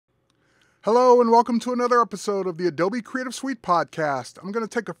Hello and welcome to another episode of the Adobe Creative Suite podcast. I'm going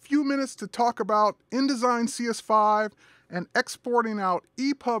to take a few minutes to talk about InDesign CS5 and exporting out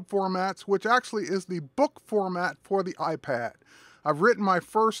ePUB formats, which actually is the book format for the iPad. I've written my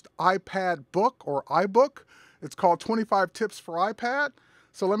first iPad book or iBook. It's called 25 Tips for iPad.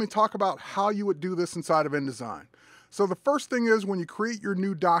 So let me talk about how you would do this inside of InDesign. So the first thing is when you create your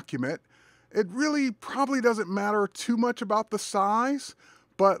new document, it really probably doesn't matter too much about the size.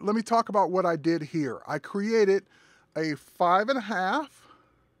 But let me talk about what I did here. I created a 5.5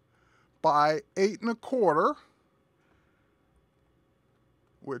 by 8.25,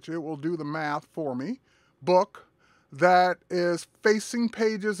 which it will do the math for me, book that is facing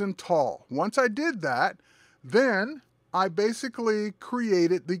pages and tall. Once I did that, then I basically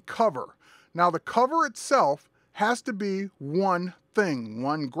created the cover. Now the cover itself has to be one thing,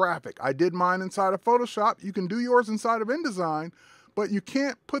 one graphic. I did mine inside of Photoshop. You can do yours inside of InDesign, but you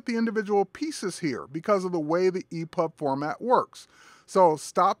can't put the individual pieces here because of the way the ePUB format works. So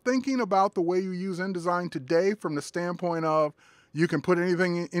stop thinking about the way you use InDesign today from the standpoint of you can put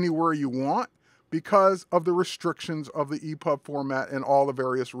anything anywhere you want because of the restrictions of the ePUB format and all the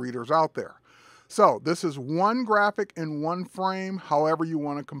various readers out there. So this is one graphic in one frame, however you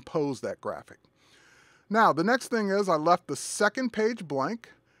want to compose that graphic. Now, the next thing is I left the second page blank.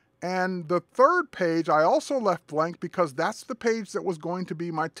 And the third page I also left blank because that's the page that was going to be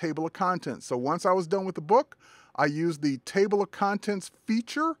my table of contents. So once I was done with the book, I used the table of contents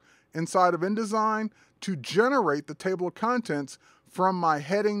feature inside of InDesign to generate the table of contents from my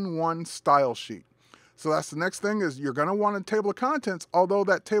heading 1 style sheet. So that's the next thing is you're going to want a table of contents, although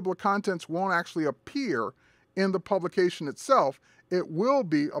that table of contents won't actually appear in the publication itself. It will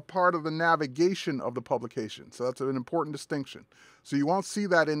be a part of the navigation of the publication. So that's an important distinction. So you won't see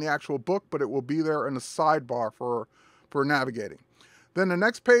that in the actual book, but it will be there in the sidebar for navigating. Then the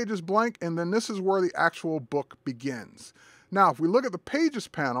next page is blank, and then this is where the actual book begins. Now, if we look at the Pages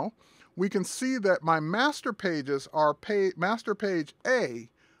panel, we can see that my master pages are master page A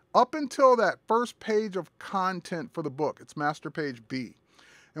up until that first page of content for the book. It's master page B.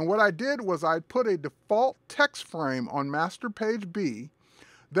 And what I did was I put a default text frame on master page B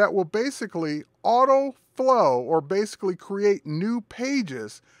that will basically auto flow or basically create new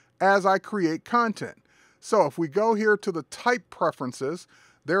pages as I create content. So if we go here to the type preferences,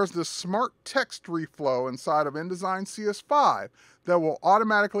 there's the smart text reflow inside of InDesign CS5 that will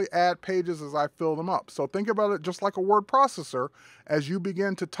automatically add pages as I fill them up. So think about it just like a word processor. As you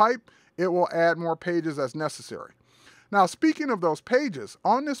begin to type, it will add more pages as necessary. Now, speaking of those pages,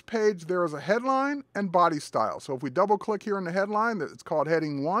 on this page there is a headline and body style. So if we double click here in the headline, it's called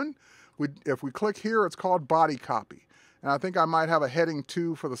heading 1. If we click here, it's called body copy. And I think I might have a heading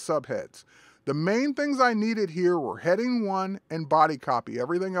 2 for the subheads. The main things I needed here were heading 1 and body copy.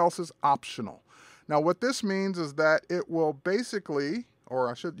 Everything else is optional. Now what this means is that it will basically,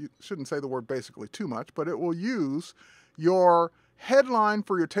 or I shouldn't say the word basically too much, but it will use your headline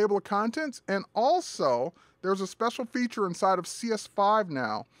for your table of contents, and also there's a special feature inside of CS5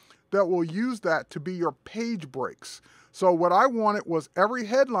 now that will use that to be your page breaks. So what I wanted was every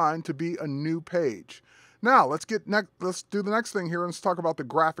headline to be a new page. Now let's do the next thing here and let's talk about the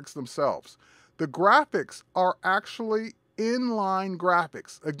graphics themselves. The graphics are actually inline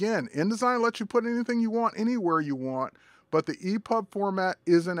graphics. Again, InDesign lets you put anything you want anywhere you want, but the ePUB format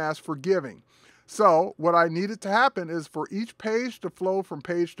isn't as forgiving. So what I needed to happen is for each page to flow from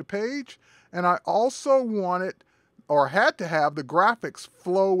page to page, and I also wanted or had to have the graphics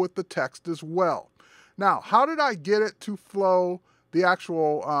flow with the text as well. Now, how did I get it to flow the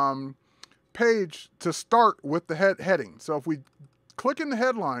actual page to start with the heading? So if we click in the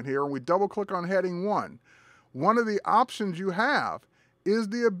headline here and we double click on heading 1, one of the options you have is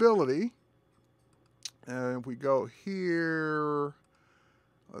the ability, and if we go here,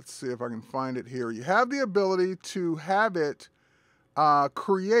 let's see if I can find it here. You have the ability to have it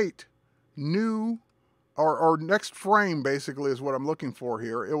create new or next frame, basically, is what I'm looking for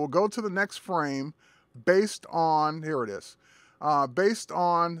here. It will go to the next frame based on, here it is, based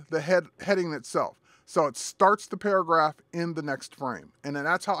on the heading itself. So it starts the paragraph in the next frame. And then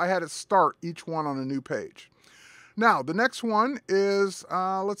that's how I had it start each one on a new page. Now, the next one is,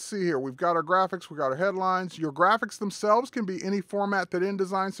 let's see here. We've got our graphics, we've got our headlines. Your graphics themselves can be any format that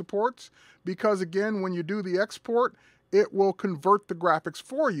InDesign supports because, again, when you do the export, it will convert the graphics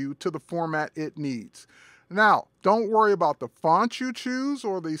for you to the format it needs. Now, don't worry about the fonts you choose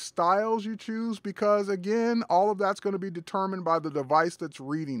or the styles you choose because, again, all of that's going to be determined by the device that's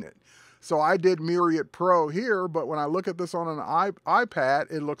reading it. So I did Myriad Pro here, but when I look at this on an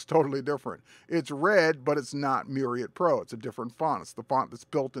iPad, it looks totally different. It's red, but it's not Myriad Pro. It's a different font. It's the font that's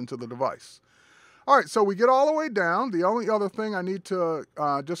built into the device. All right, so we get all the way down. The only other thing I need to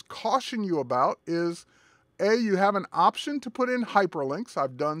just caution you about is, you have an option to put in hyperlinks.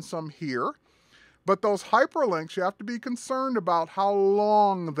 I've done some here. But those hyperlinks, you have to be concerned about how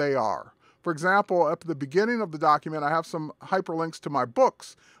long they are. For example, at the beginning of the document, I have some hyperlinks to my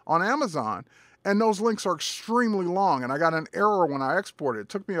books on Amazon, and those links are extremely long, and I got an error when I exported. It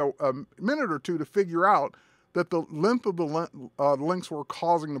took me a minute or two to figure out that the length of the links were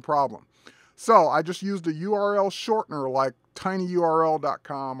causing the problem. So I just used a URL shortener like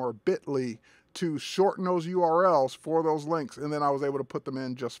tinyurl.com or bit.ly to shorten those URLs for those links, and then I was able to put them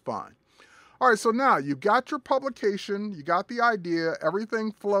in just fine. All right, so now you got your publication, you got the idea,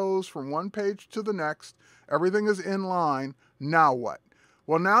 everything flows from one page to the next, everything is in line. Now what?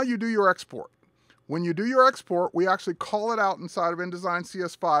 Well, now you do your export. When you do your export, we actually call it out inside of InDesign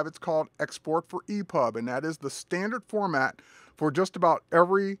CS5. It's called Export for ePUB, and that is the standard format for just about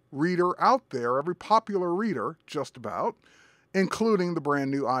every reader out there, every popular reader, just about, including the brand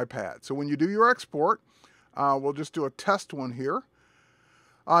new iPad. So when you do your export, we'll just do a test one here.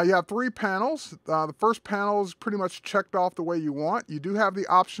 You have 3 panels. The first panel is pretty much checked off the way you want. You do have the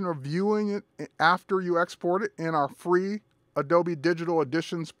option of viewing it after you export it in our free Adobe Digital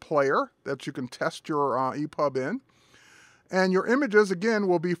Editions player that you can test your ePUB in. And your images, again,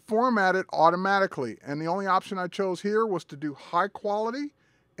 will be formatted automatically. And the only option I chose here was to do high quality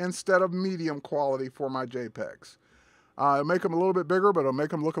instead of medium quality for my JPEGs. It'll make them a little bit bigger, but it'll make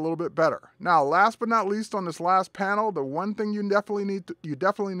them look a little bit better. Now, last but not least on this last panel, the one thing you definitely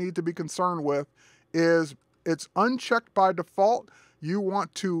need to be concerned with is it's unchecked by default. You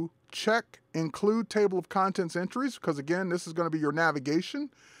want to check include table of contents entries because, again, this is going to be your navigation.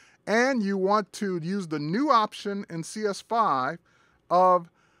 And you want to use the new option in CS5 of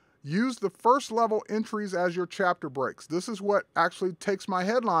use the first level entries as your chapter breaks. This is what actually takes my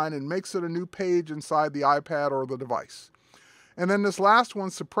headline and makes it a new page inside the iPad or the device. And then this last one,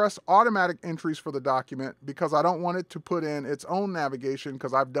 suppress automatic entries for the document because I don't want it to put in its own navigation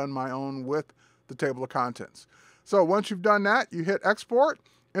because I've done my own with the table of contents. So once you've done that, you hit export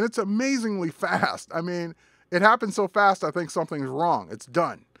and it's amazingly fast. I mean, it happens so fast I think something's wrong. It's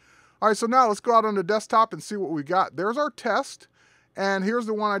done. All right, so now let's go out on the desktop and see what we got. There's our test. And here's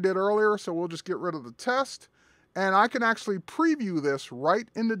the one I did earlier, so we'll just get rid of the test. And I can actually preview this right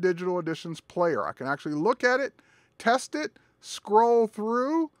in the Digital Editions player. I can actually look at it, test it, scroll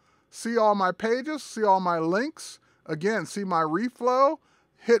through, see all my pages, see all my links. Again, see my reflow,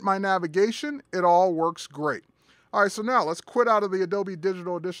 hit my navigation. It all works great. All right, so now let's quit out of the Adobe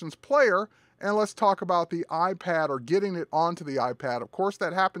Digital Editions player and let's talk about the iPad or getting it onto the iPad. Of course,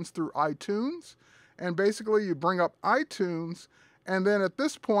 that happens through iTunes. And basically, you bring up iTunes. And then at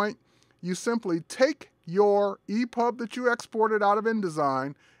this point, you simply take your ePUB that you exported out of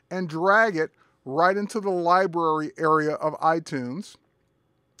InDesign and drag it right into the library area of iTunes.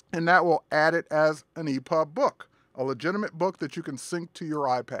 And that will add it as an ePUB book, a legitimate book that you can sync to your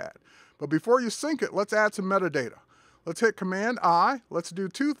iPad. But before you sync it, let's add some metadata. Let's hit Command-I. Let's do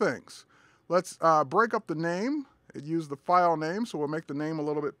 2 things. Let's break up the name. Use the file name, so we'll make the name a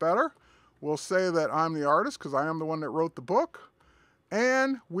little bit better. We'll say that I'm the artist because I am the one that wrote the book.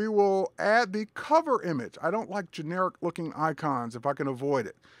 And we will add the cover image. I don't like generic looking icons if I can avoid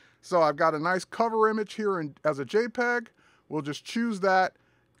it. So I've got a nice cover image here as a JPEG. We'll just choose that,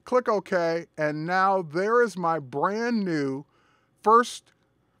 click OK, and now there is my brand new first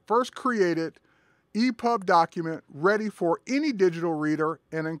created ePUB document ready for any digital reader,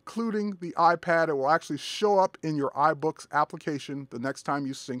 and including the iPad. It will actually show up in your iBooks application the next time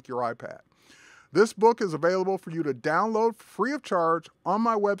you sync your iPad. This book is available for you to download free of charge on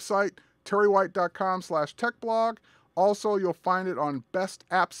my website, terrywhite.com/techblog. Also, you'll find it on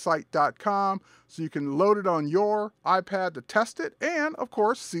bestappsite.com, so you can load it on your iPad to test it and, of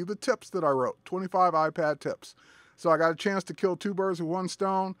course, see the tips that I wrote, 25 iPad tips. So I got a chance to kill 2 birds with 1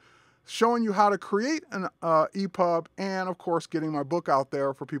 stone, showing you how to create an ePUB and, of course, getting my book out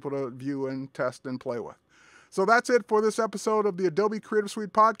there for people to view and test and play with. So that's it for this episode of the Adobe Creative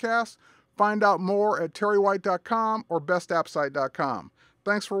Suite podcast. Find out more at terrywhite.com or bestappsite.com.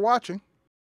 Thanks for watching.